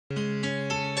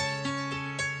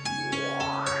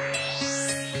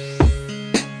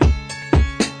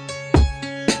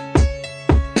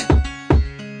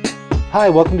Hi,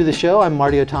 welcome to the show. I'm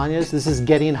Marty Otañez. This is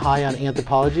Getting High on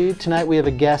Anthropology. Tonight we have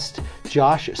a guest,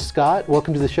 Josh Scott.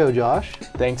 Welcome to the show, Josh.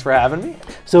 Thanks for having me.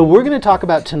 So we're going to talk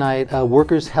about tonight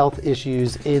workers' health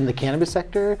issues in the cannabis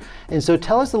sector. And so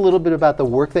tell us a little bit about the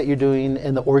work that you're doing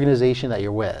and the organization that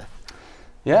you're with.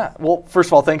 Yeah, well, first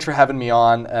of all, thanks for having me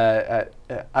on. I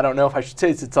don't know if I should say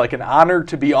it's like an honor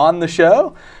to be on the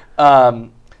show.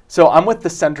 So I'm with the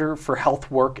Center for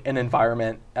Health, Work, and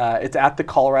Environment. It's at the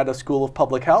Colorado School of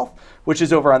Public Health, which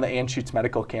is over on the Anschutz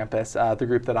Medical Campus, the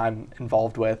group that I'm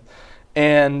involved with.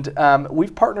 And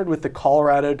we've partnered with the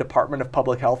Colorado Department of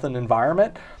Public Health and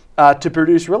Environment to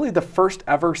produce really the first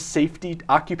ever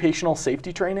occupational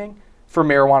safety training for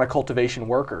marijuana cultivation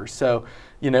workers. So,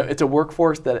 you know, it's a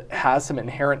workforce that has some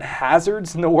inherent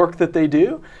hazards in the work that they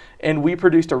do, and we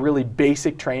produced a really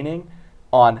basic training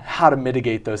on how to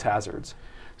mitigate those hazards.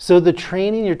 So the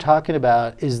training you're talking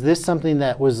about, is this something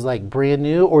that was like brand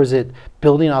new, or is it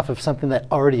building off of something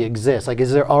that already exists? Like,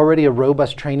 is there already a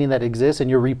robust training that exists and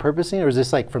you're repurposing, or is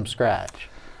this like from scratch?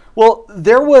 Well,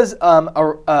 there was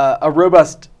a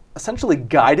robust, essentially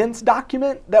guidance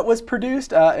document that was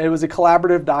produced. It was a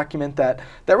collaborative document that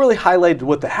really highlighted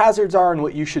what the hazards are and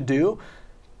what you should do.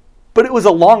 But it was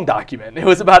a long document. It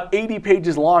was about 80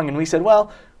 pages long, and we said,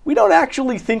 well, we don't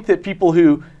actually think that people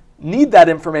who need that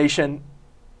information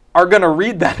are going to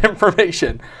read that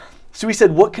information. So we said,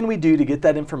 what can we do to get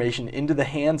that information into the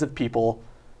hands of people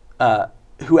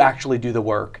who actually do the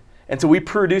work? And so we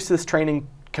produced this training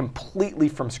completely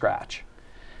from scratch.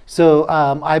 So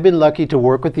I've been lucky to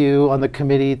work with you on the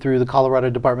committee through the Colorado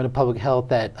Department of Public Health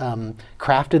that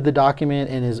crafted the document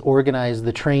and has organized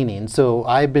the training. So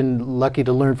I've been lucky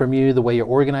to learn from you the way you're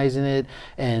organizing it,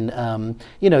 and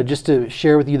you know, just to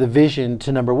share with you the vision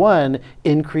to, number one,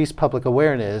 increase public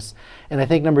awareness, and I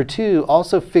think number two,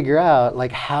 also figure out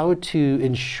like how to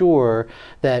ensure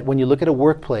that when you look at a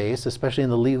workplace, especially in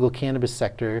the legal cannabis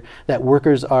sector, that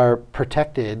workers are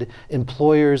protected,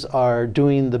 employers are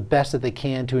doing the best that they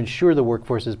can to ensure the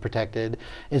workforce is protected.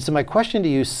 And so my question to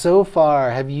you, so far,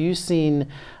 have you seen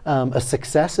a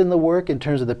success in the work in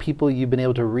terms of the people you've been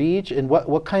able to reach, and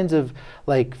what kinds of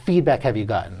like feedback have you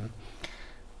gotten?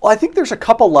 Well, I think there's a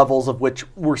couple levels of which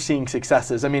we're seeing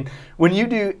successes. I mean, when you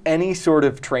do any sort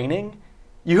of training,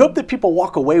 you hope that people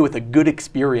walk away with a good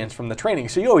experience from the training.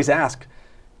 So you always ask,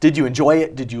 did you enjoy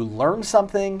it? Did you learn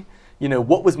something? You know,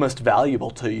 what was most valuable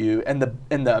to you? And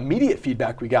the immediate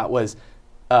feedback we got was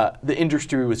the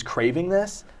industry was craving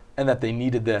this and that they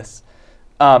needed this.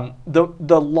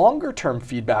 The longer term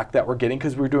feedback that we're getting,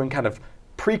 because we're doing kind of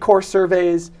pre-course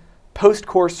surveys,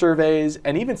 post-course surveys,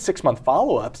 and even 6-month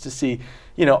follow-ups to see,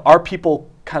 you know, are people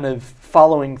kind of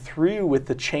following through with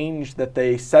the change that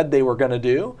they said they were going to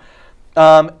do?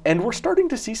 And we're starting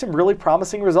to see some really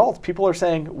promising results. People are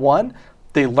saying, one,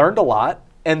 they learned a lot,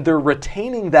 and they're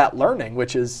retaining that learning,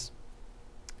 which is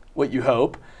what you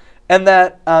hope. And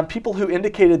that people who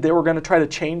indicated they were going to try to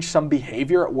change some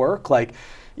behavior at work, like,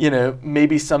 you know,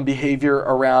 maybe some behavior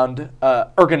around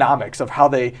ergonomics of how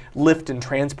they lift and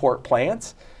transport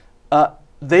plants,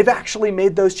 they've actually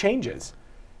made those changes,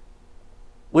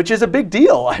 which is a big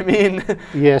deal. I mean,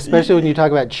 yeah, especially when you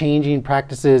talk about changing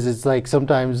practices, it's like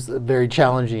sometimes very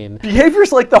challenging. Behavior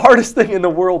is like the hardest thing in the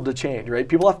world to change, right?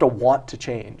 People have to want to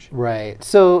change. Right.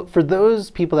 So for those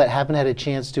people that haven't had a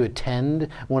chance to attend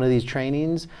one of these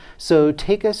trainings, so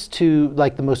take us to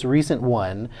like the most recent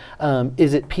one.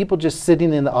 Is it people just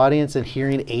sitting in the audience and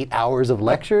hearing 8 hours of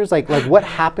lectures? Like what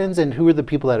happens, and who are the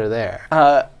people that are there?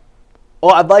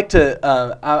 Well, I'd like to,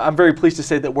 I'm very pleased to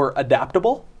say that we're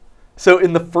adaptable. So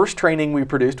in the first training we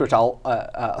produced, which I'll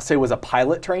say was a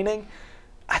pilot training,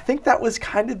 I think that was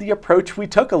kind of the approach we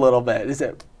took a little bit.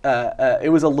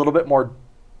 It was a little bit more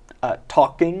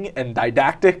talking and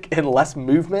didactic and less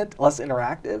movement, less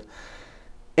interactive.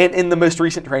 And in the most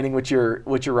recent training, which you're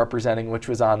representing, which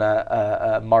was on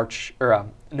November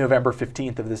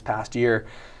 15th of this past year,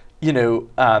 you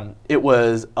know, it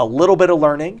was a little bit of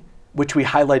learning, which we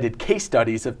highlighted case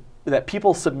studies that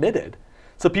people submitted.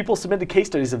 So people submitted case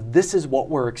studies of this is what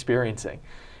we're experiencing.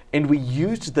 And we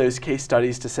used those case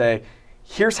studies to say,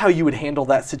 here's how you would handle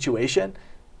that situation.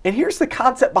 And here's the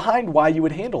concept behind why you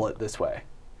would handle it this way.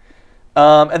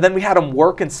 And then we had them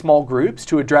work in small groups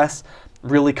to address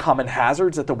really common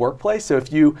hazards at the workplace. So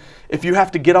if you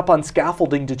have to get up on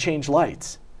scaffolding to change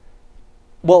lights,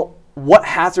 well, what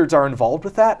hazards are involved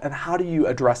with that, and how do you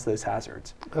address those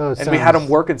hazards? Oh, and we had them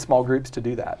work in small groups to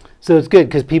do that. So it's good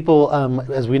because people,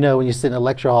 as we know, when you sit in a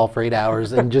lecture hall for 8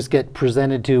 hours and just get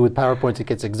presented to with PowerPoints, it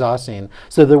gets exhausting.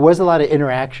 So there was a lot of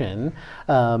interaction.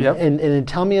 And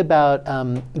tell me about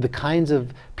the kinds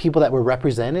of people that were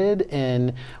represented,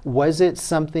 and was it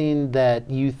something that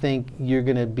you think you're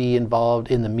going to be involved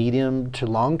in the medium to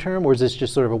long term, or is this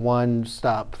just sort of a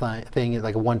one-stop thing,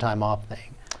 like a one-time off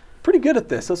thing? Pretty good at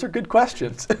this. Those are good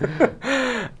questions.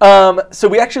 So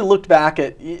we actually looked back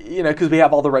at, because we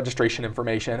have all the registration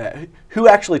information, at who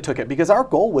actually took it, because our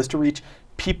goal was to reach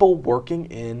people working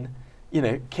in,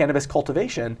 cannabis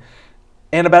cultivation.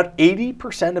 And about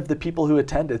 80% of the people who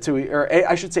attended,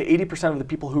 I should say 80% of the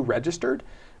people who registered,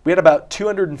 we had about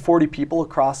 240 people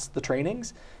across the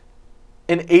trainings,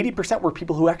 and 80% were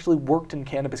people who actually worked in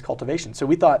cannabis cultivation. So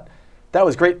we thought that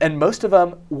was great. And most of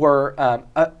them were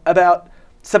about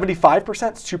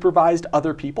 75% supervised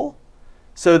other people.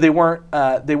 So they weren't,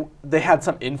 they had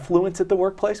some influence at the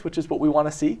workplace, which is what we want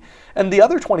to see. And the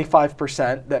other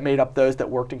 25% that made up those that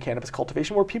worked in cannabis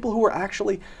cultivation were people who were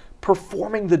actually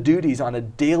performing the duties on a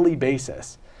daily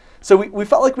basis. So we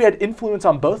felt like we had influence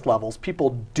on both levels,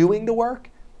 people doing the work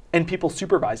and people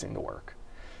supervising the work.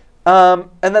 And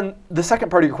then the second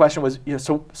part of your question was,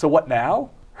 so what now,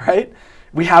 right?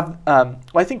 We have,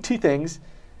 I think two things.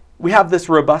 We have this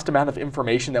robust amount of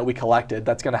information that we collected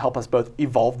that's going to help us both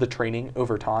evolve the training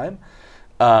over time,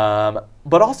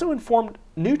 but also inform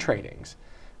new trainings.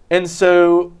 And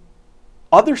so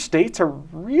other states are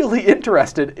really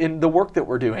interested in the work that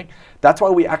we're doing. That's why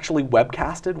we actually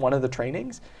webcasted one of the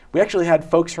trainings. We actually had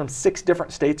folks from 6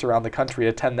 different states around the country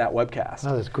attend that webcast.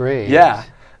 Oh, that's great. Yeah.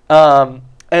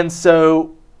 And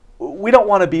so we don't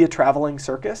want to be a traveling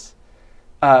circus.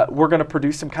 We're going to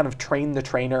produce some kind of train the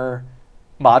trainer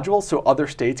modules so other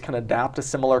states can adapt a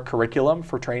similar curriculum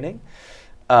for training.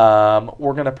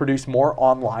 We're going to produce more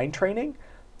online training,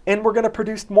 and we're going to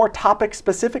produce more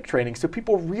topic-specific training. So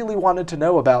people really wanted to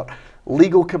know about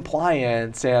legal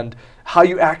compliance and how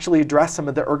you actually address some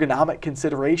of the ergonomic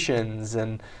considerations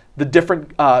and the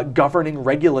different governing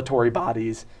regulatory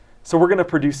bodies. So we're going to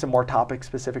produce some more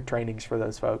topic-specific trainings for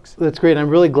those folks. That's great. I'm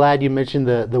really glad you mentioned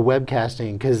the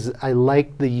webcasting, because I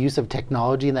like the use of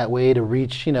technology in that way to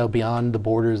reach, beyond the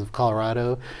borders of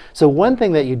Colorado. So one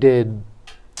thing that you did,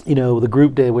 the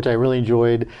group did, which I really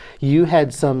enjoyed, you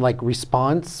had some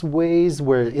response ways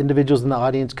where individuals in the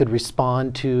audience could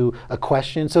respond to a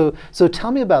question. So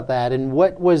tell me about that, and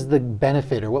what was the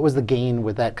benefit or what was the gain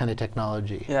with that kind of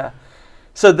technology? Yeah.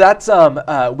 So that's,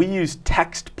 we used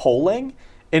text polling,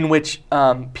 in which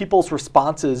people's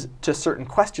responses to certain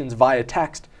questions via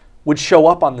text would show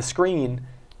up on the screen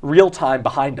real time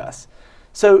behind us.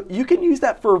 So you can use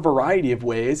that for a variety of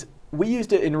ways. We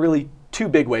used it in really 2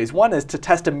 big ways. One is to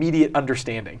test immediate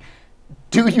understanding.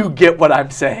 Do you get what I'm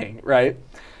saying, right?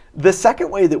 The second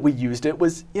way that we used it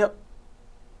was,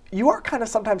 you are kind of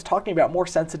sometimes talking about more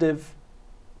sensitive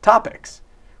topics,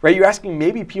 right? You're asking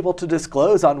maybe people to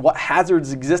disclose on what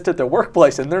hazards exist at their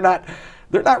workplace, and they're not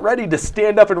ready to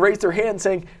stand up and raise their hand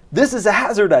saying, this is a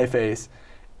hazard I face.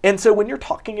 And so when you're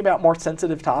talking about more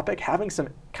sensitive topic, having some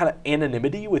kind of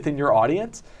anonymity within your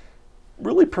audience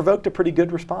really provoked a pretty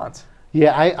good response.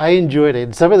 Yeah, I enjoyed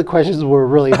it. Some of the questions were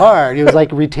really hard. It was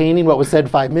like retaining what was said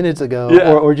 5 minutes ago,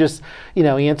 or just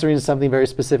answering something very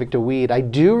specific to weed. I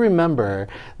do remember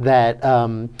that,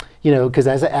 because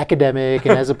as an academic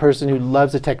and as a person who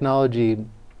loves the technology,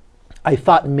 I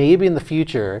thought maybe in the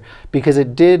future, because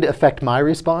it did affect my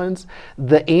response,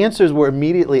 the answers were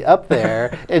immediately up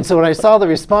there. And so when I saw the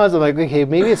response, I'm like, okay,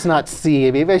 maybe it's not C,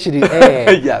 maybe I should do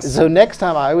A. Yes. So next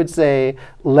time I would say,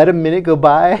 let a minute go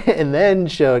by and then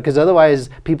show it, because otherwise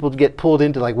people get pulled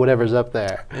into whatever's up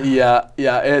there. Yeah,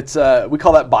 it's, we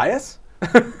call that bias.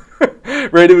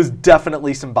 Right, it was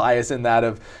definitely some bias in that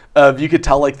of you could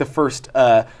tell the first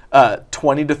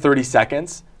 20 to 30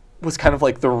 seconds was kind of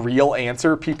the real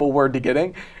answer people were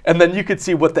getting. And then you could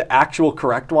see what the actual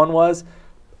correct one was.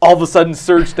 All of a sudden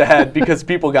surged ahead because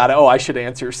people got it. Oh, I should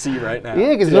answer C right now. Yeah,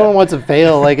 because no one wants to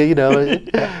fail.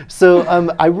 So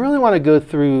I really want to go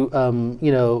through,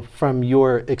 from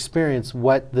your experience,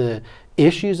 what the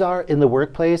issues are in the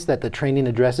workplace that the training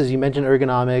addresses. You mentioned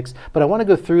ergonomics, but I want to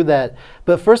go through that.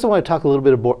 But first I want to talk a little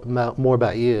bit more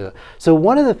about you. So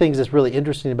one of the things that's really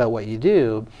interesting about what you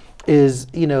do is,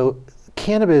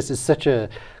 cannabis is such a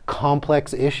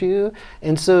complex issue,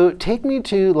 and so take me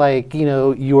to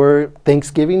your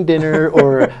Thanksgiving dinner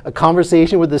or a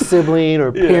conversation with a sibling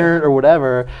or parent or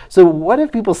whatever. So what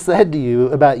have people said to you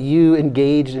about you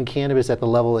engaged in cannabis at the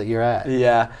level that you're at?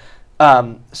 Yeah.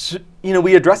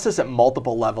 we address this at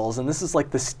multiple levels, and this is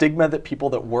like the stigma that people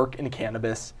that work in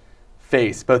cannabis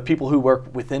face, both people who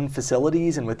work within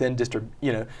facilities and within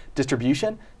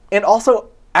distribution, and also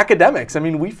academics. I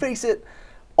mean, we face it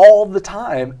all the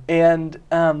time. And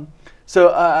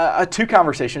so two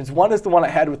conversations. One is the one I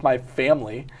had with my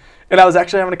family, and I was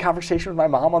actually having a conversation with my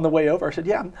mom on the way over. I said,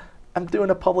 yeah, I'm doing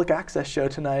a public access show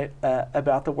tonight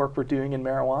about the work we're doing in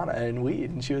marijuana and weed.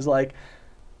 And she was like,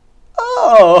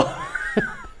 oh,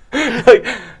 like,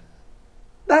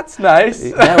 that's nice.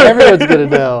 Now everyone's going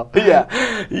to know. Yeah.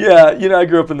 I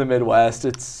grew up in the Midwest.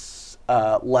 It's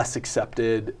less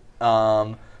accepted.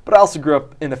 But I also grew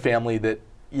up in a family that,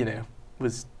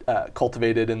 was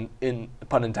cultivated in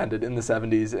pun intended in the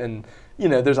 70s, and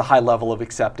there's a high level of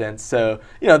acceptance, so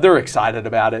they're excited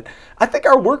about it. I think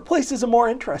our workplace is a more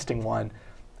interesting one.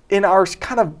 In our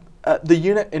kind of the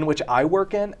unit in which I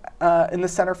work in the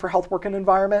Center for Health Work and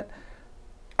Environment,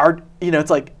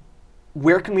 it's like,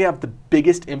 where can we have the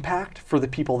biggest impact for the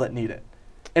people that need it?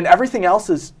 And everything else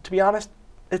is, to be honest,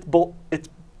 it's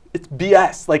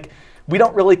BS. Like, we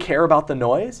don't really care about the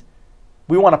noise.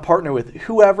 We want to partner with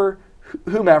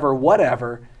whomever,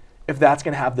 whatever, if that's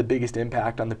going to have the biggest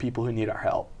impact on the people who need our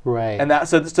help. Right. And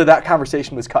so that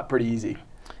conversation was cut pretty easy.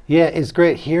 Yeah, it's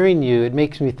great hearing you. It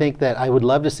makes me think that I would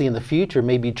love to see in the future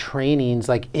maybe trainings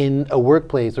like in a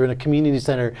workplace or in a community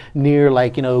center near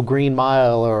Green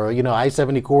Mile or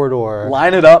I-70 corridor.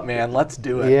 Line it up, man. Let's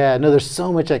do it. Yeah, no, there's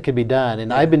so much that could be done.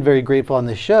 And I've been very grateful on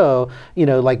this show,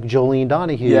 like Jolene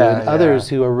Donahue and others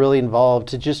who are really involved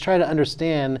to just try to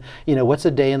understand, what's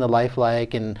a day in the life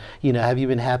like, and have you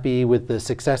been happy with the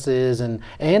successes, and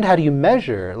how do you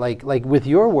measure, like with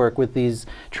your work with these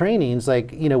trainings,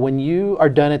 when you are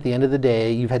done at the end of the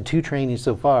day, you've had 2 trainings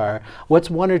so far,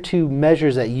 what's 1 or 2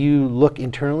 measures that you look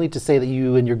internally to say that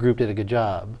you and your group did a good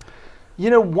job?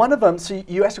 One of them, so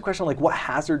you asked a question like, what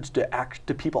hazards do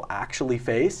people actually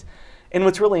face? And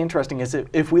what's really interesting is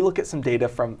if we look at some data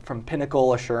from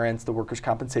Pinnacle Assurance, the workers'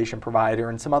 compensation provider,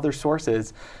 and some other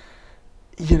sources,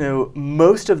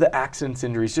 most of the accidents,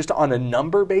 injuries, just on a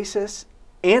number basis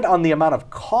and on the amount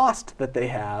of cost that they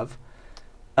have,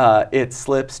 it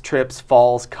slips, trips,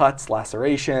 falls, cuts,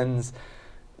 lacerations,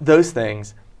 those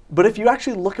things. But if you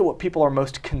actually look at what people are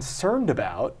most concerned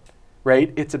about,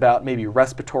 right, it's about maybe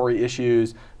respiratory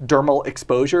issues, dermal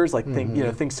exposures, like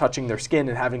things touching their skin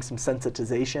and having some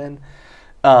sensitization.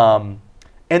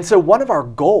 And so one of our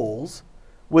goals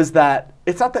was that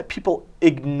it's not that people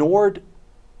ignored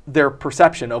their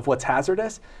perception of what's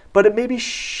hazardous, but it maybe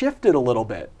shifted a little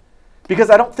bit.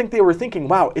 Because I don't think they were thinking,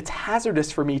 wow, it's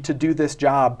hazardous for me to do this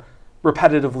job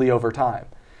repetitively over time.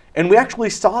 And we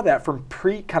actually saw that from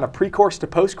pre-course to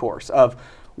post-course of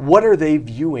what are they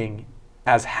viewing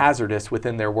as hazardous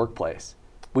within their workplace.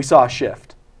 We saw a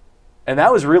shift. And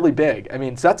that was really big. I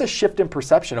mean, so that's a shift in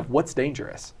perception of what's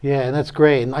dangerous. Yeah, and that's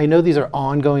great. And I know these are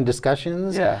ongoing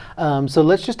discussions. Yeah. So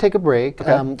let's just take a break.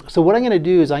 Okay. So what I'm going to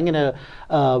do is we're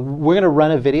going to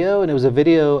run a video, and it was a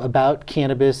video about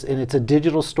cannabis, and it's a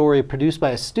digital story produced by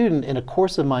a student in a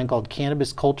course of mine called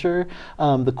Cannabis Culture.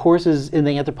 The course is in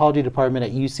the anthropology department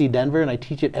at UC-Denver, and I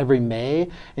teach it every May.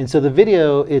 And so the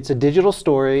video, it's a digital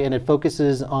story, and it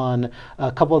focuses on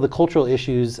a couple of the cultural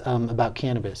issues about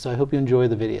cannabis. So I hope you enjoy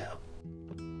the video.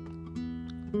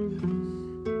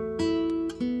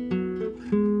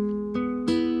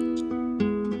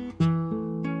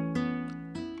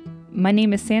 My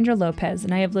name is Sandra Lopez,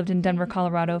 and I have lived in Denver,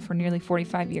 Colorado for nearly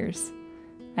 45 years.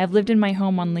 I have lived in my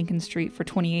home on Lincoln Street for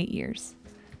 28 years.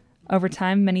 Over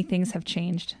time, many things have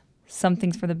changed, some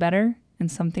things for the better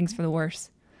and some things for the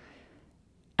worse.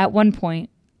 At one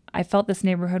point, I felt this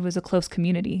neighborhood was a close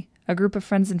community, a group of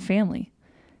friends and family.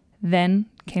 Then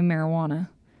came marijuana.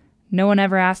 No one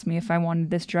ever asked me if I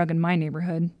wanted this drug in my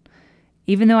neighborhood.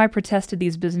 Even though I protested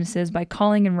these businesses by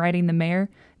calling and writing the mayor,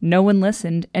 no one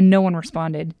listened and no one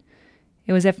responded.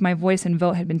 It was as if my voice and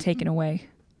vote had been taken away.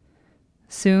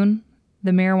 Soon,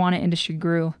 the marijuana industry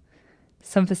grew.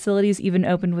 Some facilities even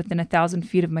opened within 1,000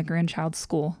 feet of my grandchild's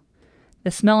school. The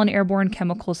smell and airborne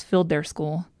chemicals filled their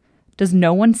school. Does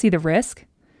no one see the risk?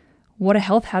 What a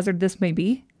health hazard this may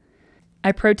be?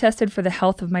 I protested for the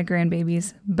health of my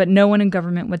grandbabies, but no one in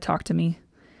government would talk to me.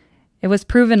 It was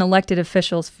proven elected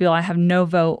officials feel I have no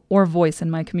vote or voice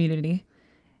in my community.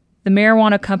 The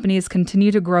marijuana companies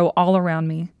continue to grow all around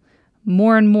me.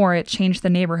 More and more, it changed the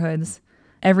neighborhoods.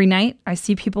 Every night, I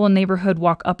see people in the neighborhood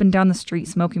walk up and down the street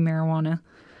smoking marijuana.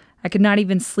 I could not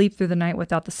even sleep through the night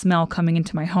without the smell coming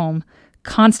into my home,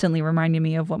 constantly reminding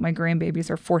me of what my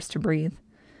grandbabies are forced to breathe.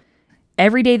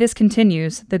 Every day this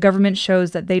continues, the government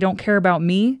shows that they don't care about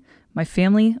me, my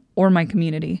family, or my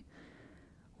community.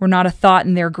 We're not a thought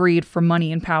in their greed for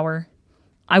money and power.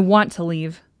 I want to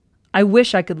leave. I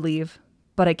wish I could leave,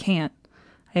 but I can't.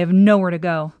 I have nowhere to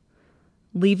go.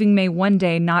 Leaving may one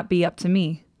day not be up to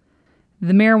me.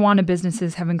 The marijuana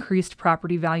businesses have increased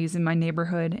property values in my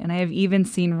neighborhood, and I have even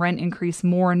seen rent increase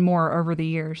more and more over the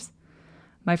years.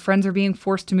 My friends are being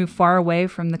forced to move far away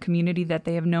from the community that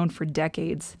they have known for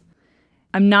decades.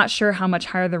 I'm not sure how much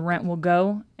higher the rent will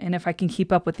go and if I can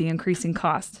keep up with the increasing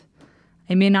cost.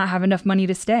 I may not have enough money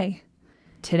to stay.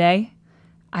 Today,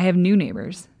 I have new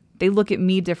neighbors. They look at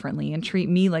me differently and treat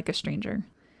me like a stranger.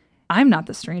 I'm not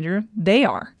the stranger, they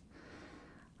are.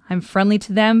 I'm friendly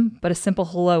to them, but a simple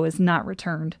hello is not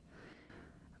returned.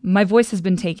 My voice has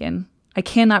been taken. I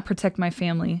cannot protect my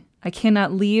family. I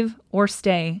cannot leave or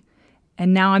stay,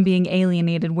 and now I'm being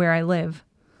alienated where I live.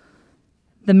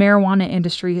 The marijuana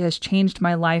industry has changed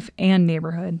my life and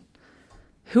neighborhood.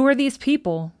 Who are these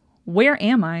people? Where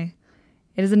am I?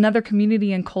 It is another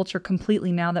community and culture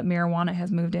completely now that marijuana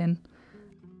has moved in.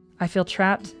 I feel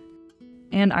trapped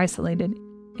and isolated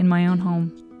in my own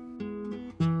home.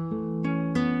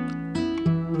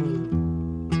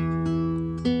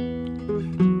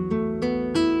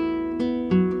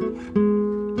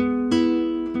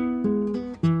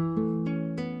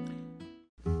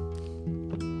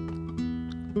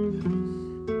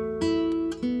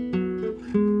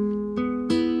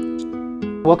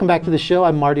 Welcome back to the show.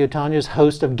 I'm Marty Otañez,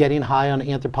 host of Getting High on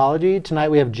Anthropology. Tonight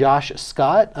we have Josh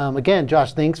Scott. Again,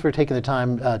 Josh, thanks for taking the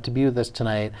time to be with us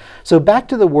tonight. So back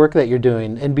to the work that you're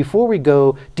doing, and before we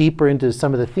go deeper into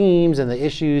some of the themes and the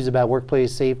issues about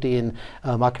workplace safety and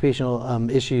occupational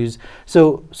issues,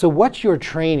 so what's your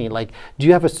training? Like, do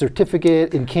you have a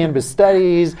certificate in cannabis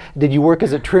studies? Did you work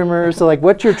as a trimmer? So like,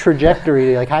 what's your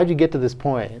trajectory? Like, how'd you get to this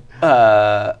point?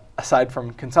 Aside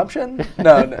from consumption?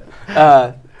 No.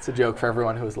 It's a joke for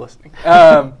everyone who is listening.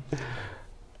 So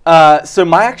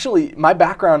my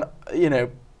background,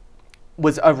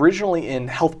 was originally in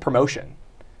health promotion.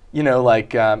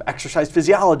 Like exercise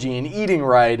physiology and eating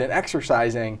right and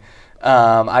exercising.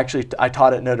 I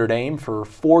taught at Notre Dame for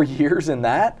 4 years in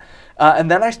that. And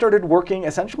then I started working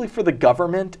essentially for the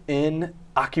government in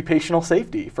occupational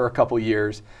safety for a couple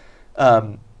years.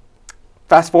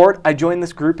 Fast forward, I joined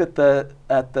this group at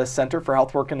the Center for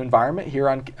Health Work and Environment here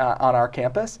on our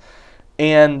campus,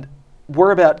 and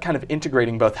we're about kind of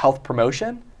integrating both health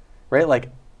promotion, right, like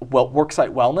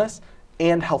worksite wellness,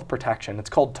 and health protection. It's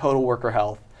called Total Worker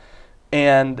Health,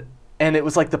 and it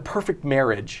was like the perfect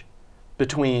marriage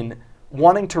between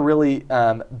wanting to really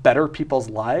better people's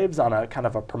lives on a kind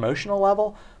of a promotional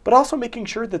level, but also making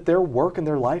sure that their work and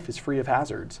their life is free of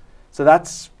hazards. So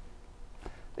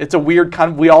it's a weird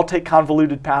we all take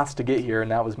convoluted paths to get here,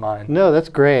 and that was mine. No, that's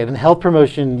great. And health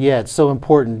promotion, yeah, it's so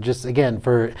important, just again,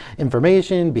 for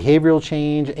information, behavioral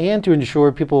change, and to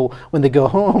ensure people, when they go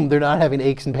home, they're not having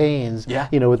aches and pains,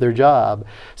 with their job.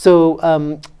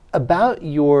 So about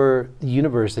your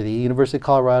University of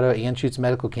Colorado, Anschutz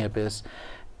Medical Campus,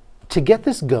 to get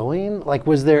this going, like,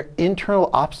 was there internal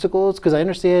obstacles? Because I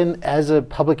understand as a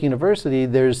public university,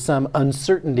 there's some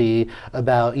uncertainty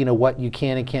about, what you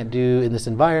can and can't do in this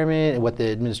environment and what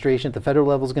the administration at the federal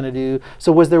level is going to do.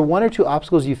 So was there one or two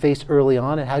obstacles you faced early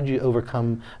on, and how did you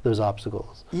overcome those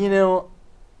obstacles?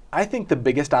 I think the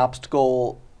biggest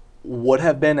obstacle would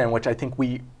have been, and which I think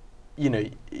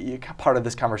part of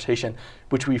this conversation,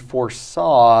 which we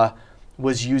foresaw,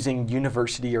 was using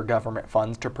university or government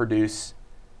funds to produce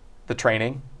the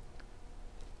training.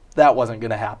 That wasn't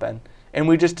going to happen, and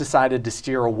we just decided to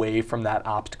steer away from that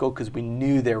obstacle because we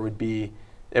knew it would be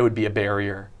a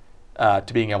barrier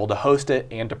to being able to host it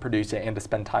and to produce it and to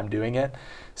spend time doing it.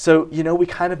 So we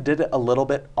kind of did it a little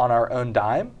bit on our own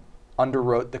dime,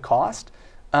 underwrote the cost,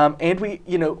 and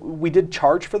we did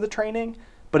charge for the training,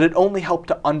 but it only helped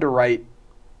to underwrite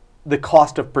the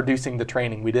cost of producing the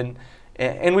training. We didn't,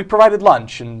 and we provided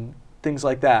lunch and things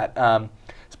like that.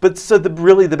 But so the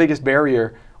biggest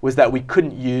barrier was that we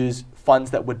couldn't use funds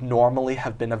that would normally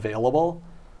have been available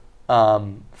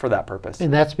for that purpose.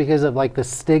 And that's because of like the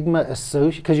stigma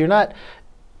associated, because you're not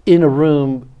in a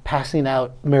room passing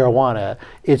out marijuana,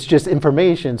 it's just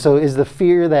information. So is the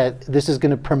fear that this is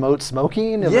going to promote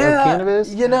smoking of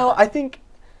cannabis?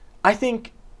 I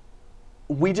think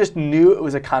we just knew it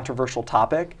was a controversial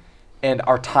topic, and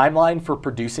our timeline for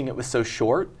producing it was so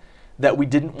short that we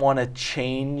didn't want to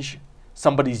change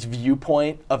somebody's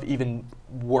viewpoint of even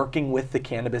working with the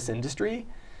cannabis industry.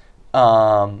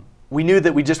 We knew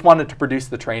that we just wanted to produce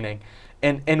the training.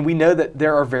 And we know that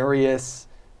there are various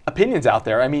opinions out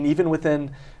there. I mean, even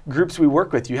within groups we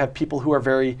work with, you have people who are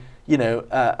very,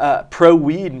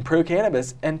 pro-weed and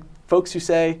pro-cannabis, and folks who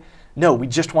say, no, we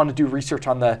just want to do research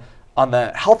on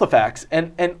the health effects.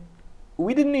 And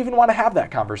we didn't even want to have that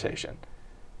conversation.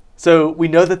 So we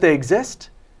know that they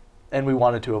exist, and we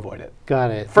wanted to avoid it.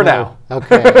 Got it. For now.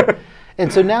 Okay.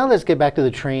 And so now let's get back to the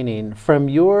training. From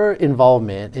your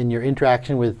involvement and your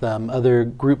interaction with other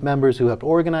group members who helped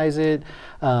organize it,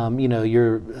 I'm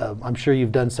sure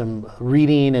you've done some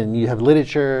reading and you have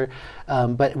literature.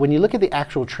 But when you look at the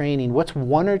actual training, what's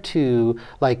one or two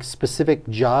like specific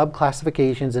job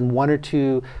classifications and one or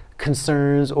two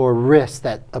concerns or risks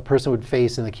that a person would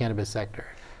face in the cannabis sector?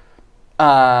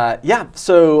 Yeah,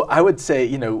 so I would say,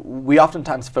 we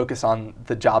oftentimes focus on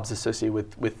the jobs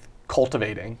associated with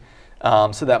cultivating.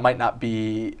 So that might not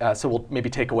be, so we'll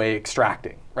maybe take away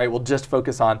extracting, right? We'll just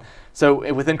focus on,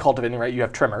 so within cultivating, right, you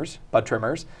have trimmers, bud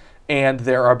trimmers, and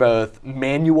there are both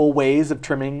manual ways of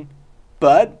trimming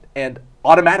bud and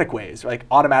automatic ways, like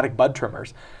automatic bud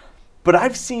trimmers. But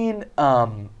I've seen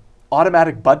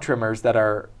automatic bud trimmers that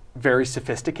are very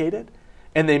sophisticated,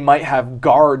 and they might have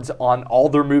guards on all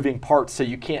their moving parts so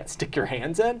you can't stick your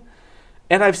hands in.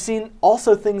 And I've seen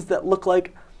also things that look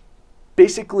like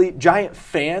basically giant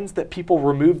fans that people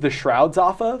remove the shrouds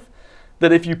off of,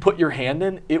 that if you put your hand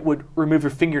in, it would remove your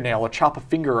fingernail or chop a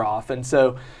finger off. And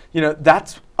so,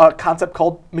 that's a concept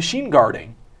called machine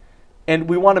guarding. And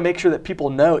we want to make sure that people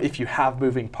know if you have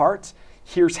moving parts,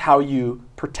 here's how you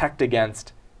protect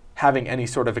against having any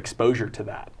sort of exposure to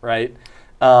that, right?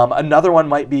 Another one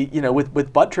might be,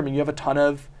 with bud trimming, you have a ton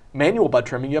of manual bud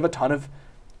trimming, you have a ton of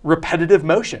repetitive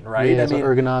motion, right? Yeah,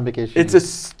 ergonomic issues.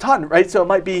 It's a ton, right? So it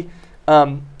might be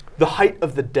the height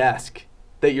of the desk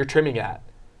that you're trimming at.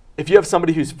 If you have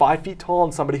somebody who's 5 feet tall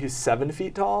and somebody who's 7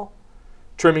 feet tall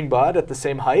trimming bud at the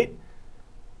same height,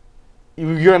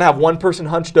 you're going to have one person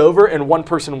hunched over and one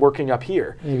person working up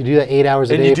here. You can do that 8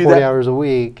 hours a day, 40 hours a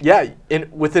week. Yeah,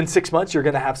 and within 6 months, you're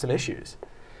going to have some issues.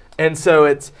 And so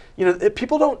it's,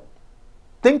 people don't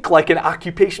think like an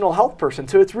occupational health person.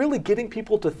 So it's really getting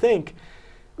people to think,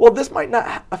 well, this might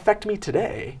not affect me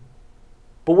today,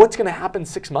 but what's going to happen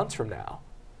 6 months from now?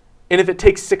 And if it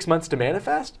takes 6 months to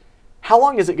manifest, how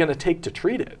long is it going to take to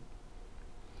treat it?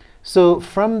 So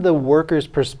from the worker's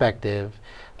perspective,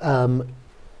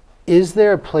 is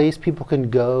there a place people can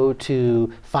go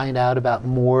to find out about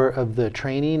more of the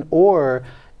training? Or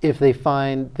if they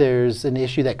find there's an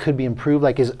issue that could be improved,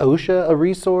 like is OSHA a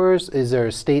resource? Is there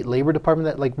a state labor department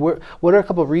that, like, what are a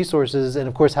couple of resources? And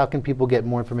of course, how can people get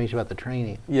more information about the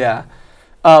training? Yeah.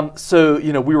 So,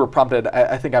 we were prompted,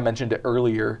 I think I mentioned it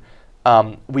earlier,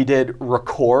 we did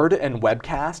record and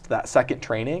webcast that second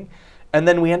training, and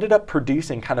then we ended up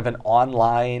producing kind of an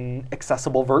online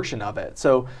accessible version of it.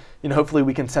 So, hopefully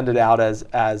we can send it out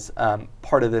as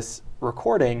part of this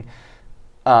recording,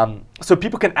 so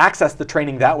people can access the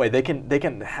training that way. They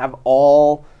can have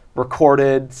all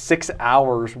recorded 6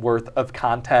 hours worth of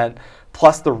content,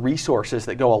 plus the resources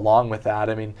that go along with that.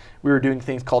 I mean, we were doing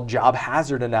things called job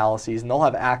hazard analyses, and they'll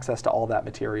have access to all that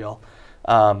material.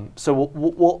 So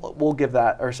we'll give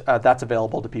that, or that's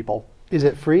available to people. Is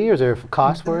it free, or is there a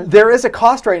cost for it? There is a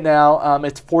cost right now.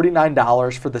 It's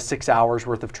 $49 for the 6 hours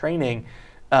worth of training.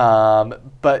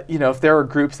 But if there are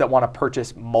groups that want to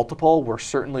purchase multiple, we're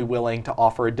certainly willing to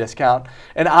offer a discount.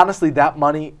 And honestly, that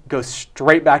money goes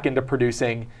straight back into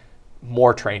producing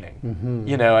more training.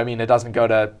 Mm-hmm. It doesn't go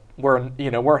to, we're a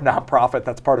nonprofit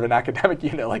that's part of an academic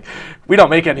unit. Like, we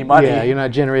don't make any money. Yeah, you're not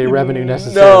generating revenue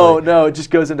necessarily. No, it just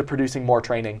goes into producing more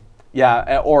training.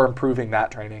 Yeah, or improving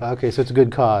that training. Okay, so it's a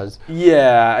good cause.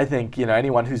 Yeah, I think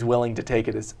anyone who's willing to take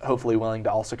it is hopefully willing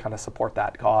to also kind of support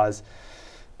that cause.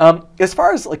 As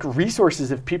far as like resources,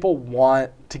 if people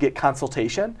want to get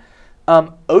consultation,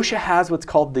 OSHA has what's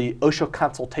called the OSHA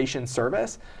Consultation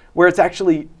Service, where it's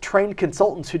actually trained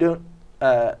consultants who don't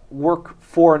work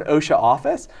for an OSHA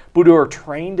office, but who are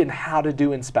trained in how to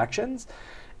do inspections.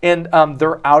 And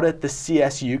they're out at the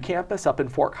CSU campus up in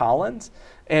Fort Collins,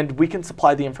 and we can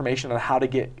supply the information on how to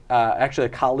get, actually a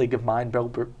colleague of mine,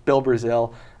 Bill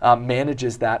Brazil,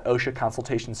 manages that OSHA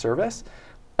consultation service.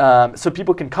 So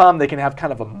people can come, they can have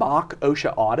kind of a mock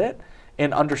OSHA audit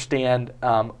and understand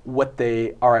what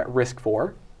they are at risk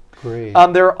for. Great.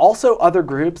 There are also other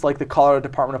groups like the Colorado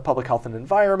Department of Public Health and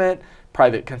Environment,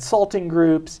 private consulting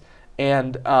groups,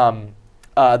 and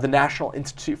the National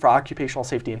Institute for Occupational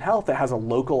Safety and Health that has a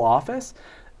local office.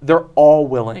 They're all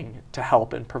willing to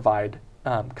help and provide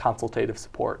consultative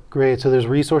support. Great. So there's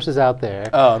resources out there.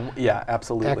 Yeah,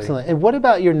 absolutely. Excellent. And what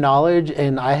about your knowledge?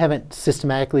 And I haven't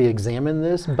systematically examined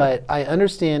this, but I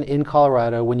understand in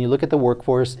Colorado, when you look at the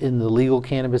workforce in the legal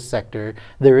cannabis sector,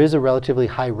 there is a relatively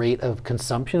high rate of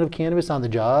consumption of cannabis on the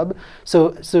job.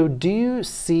 So do you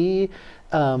see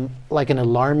like an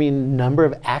alarming number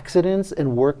of accidents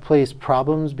and workplace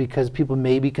problems because people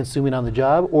may be consuming on the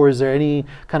job, or is there any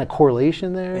kind of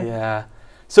correlation there? Yeah.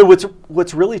 So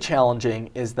what's really challenging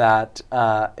is that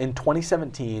in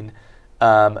 2017,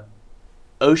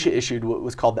 OSHA issued what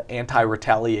was called the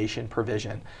anti-retaliation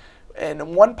provision.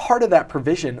 And one part of that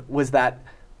provision was that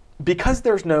because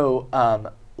there's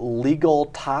no legal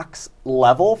tox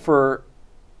level for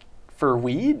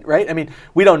weed, right? I mean,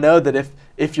 we don't know that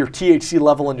if your THC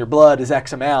level in your blood is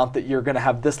X amount, that you're going to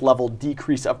have this level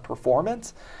decrease of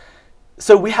performance.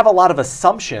 So we have a lot of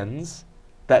assumptions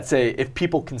that say if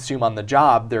people consume on the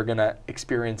job, they're going to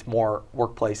experience more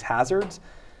workplace hazards.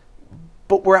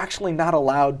 But we're actually not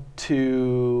allowed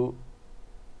to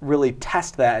really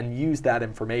test that and use that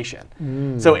information.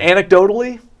 So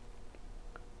anecdotally,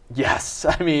 yes.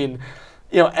 I mean,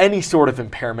 any sort of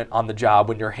impairment on the job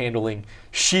when you're handling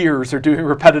shears or doing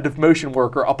repetitive motion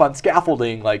work or up on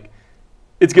scaffolding, like,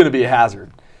 it's going to be a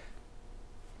hazard.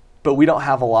 But we don't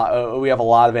have a lot. We have a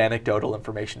lot of anecdotal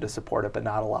information to support it, but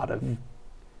not a lot of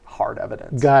hard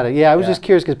evidence. Got it. Yeah, I was just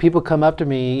curious because people come up to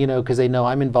me, because they know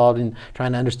I'm involved in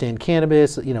trying to understand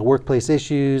cannabis, workplace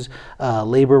issues,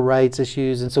 labor rights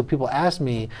issues, and so people ask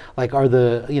me, like, are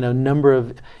the number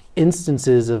of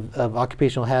instances of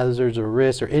occupational hazards or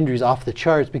risks or injuries off the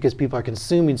charts because people are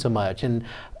consuming so much. And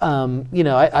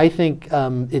I think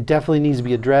it definitely needs to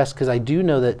be addressed because I do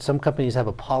know that some companies have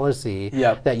a policy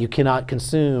that you cannot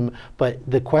consume, but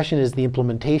the question is the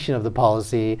implementation of the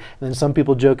policy. And then some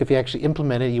people joke if you actually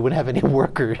implement it, you wouldn't have any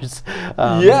workers.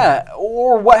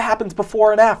 Or what happens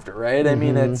before and after, right? I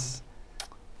mean, it's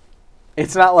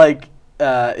not like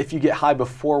if you get high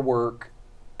before work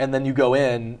and then you go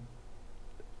in,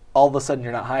 all of a sudden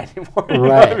you're not high anymore.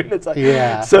 Right. I mean, it's like,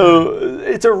 so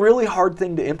it's a really hard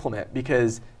thing to implement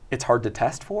because it's hard to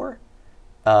test for,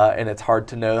 and it's hard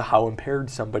to know how impaired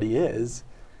somebody is.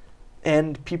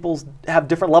 And people have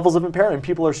different levels of impairment.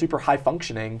 People are super high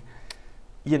functioning,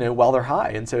 while they're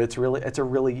high. And so it's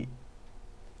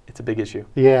a big issue.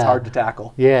 Yeah. It's hard to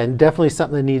tackle. Yeah, and definitely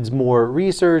something that needs more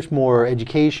research, more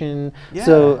education. Yeah.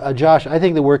 So, Josh, I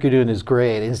think the work you're doing is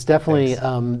great. It's definitely,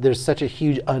 there's such a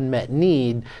huge unmet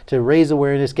need to raise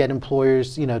awareness, get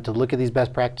employers, to look at these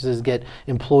best practices, get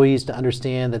employees to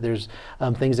understand that there's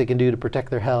things they can do to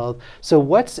protect their health. So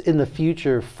what's in the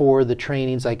future for the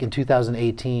trainings like in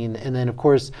 2018? And then, of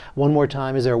course, one more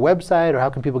time, is there a website or how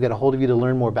can people get a hold of you to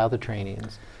learn more about the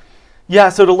trainings? Yeah,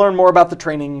 so to learn more about the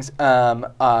trainings,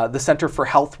 the Center for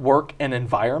Health, Work, and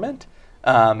Environment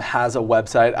has a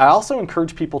website. I also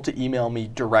encourage people to email me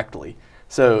directly.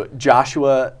 So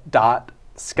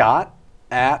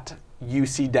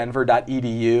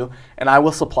joshua.scott@ucdenver.edu, and I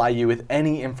will supply you with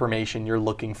any information you're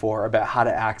looking for about how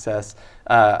to access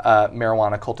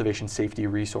marijuana cultivation safety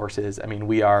resources. I mean,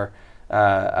 we're at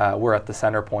the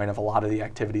center point of a lot of the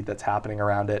activity that's happening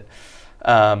around it.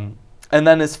 And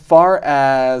then as far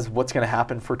as what's going to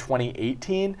happen for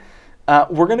 2018,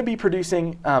 we're going to be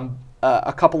producing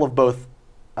a couple of both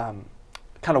kind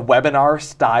of webinar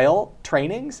style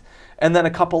trainings and then a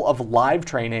couple of live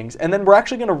trainings. And then we're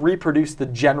actually going to reproduce the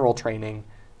general training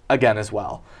again as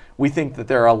well. We think that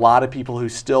there are a lot of people who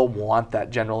still want that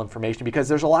general information because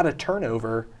there's a lot of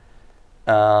turnover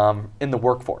in the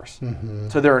workforce.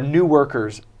 So there are new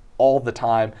workers all the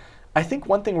time. I think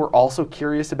one thing we're also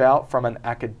curious about from an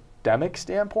academic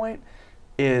standpoint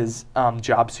is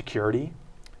job security.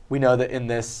 We know that in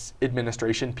this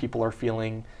administration, people are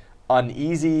feeling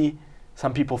uneasy.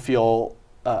 Some people feel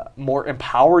more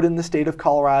empowered in the state of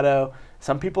Colorado.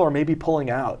 Some people are maybe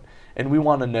pulling out, and we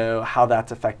want to know how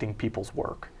that's affecting people's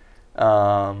work.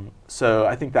 So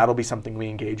I think that'll be something we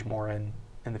engage more in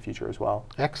the future as well.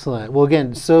 Excellent. Well,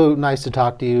 again, so nice to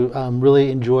talk to you.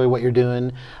 Really enjoy what you're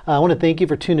doing. I want to thank you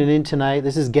for tuning in tonight.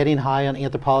 This is Getting High on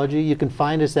Anthropology. You can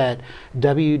find us at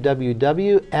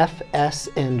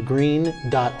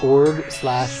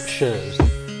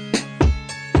www.fsandgreen.org/shows.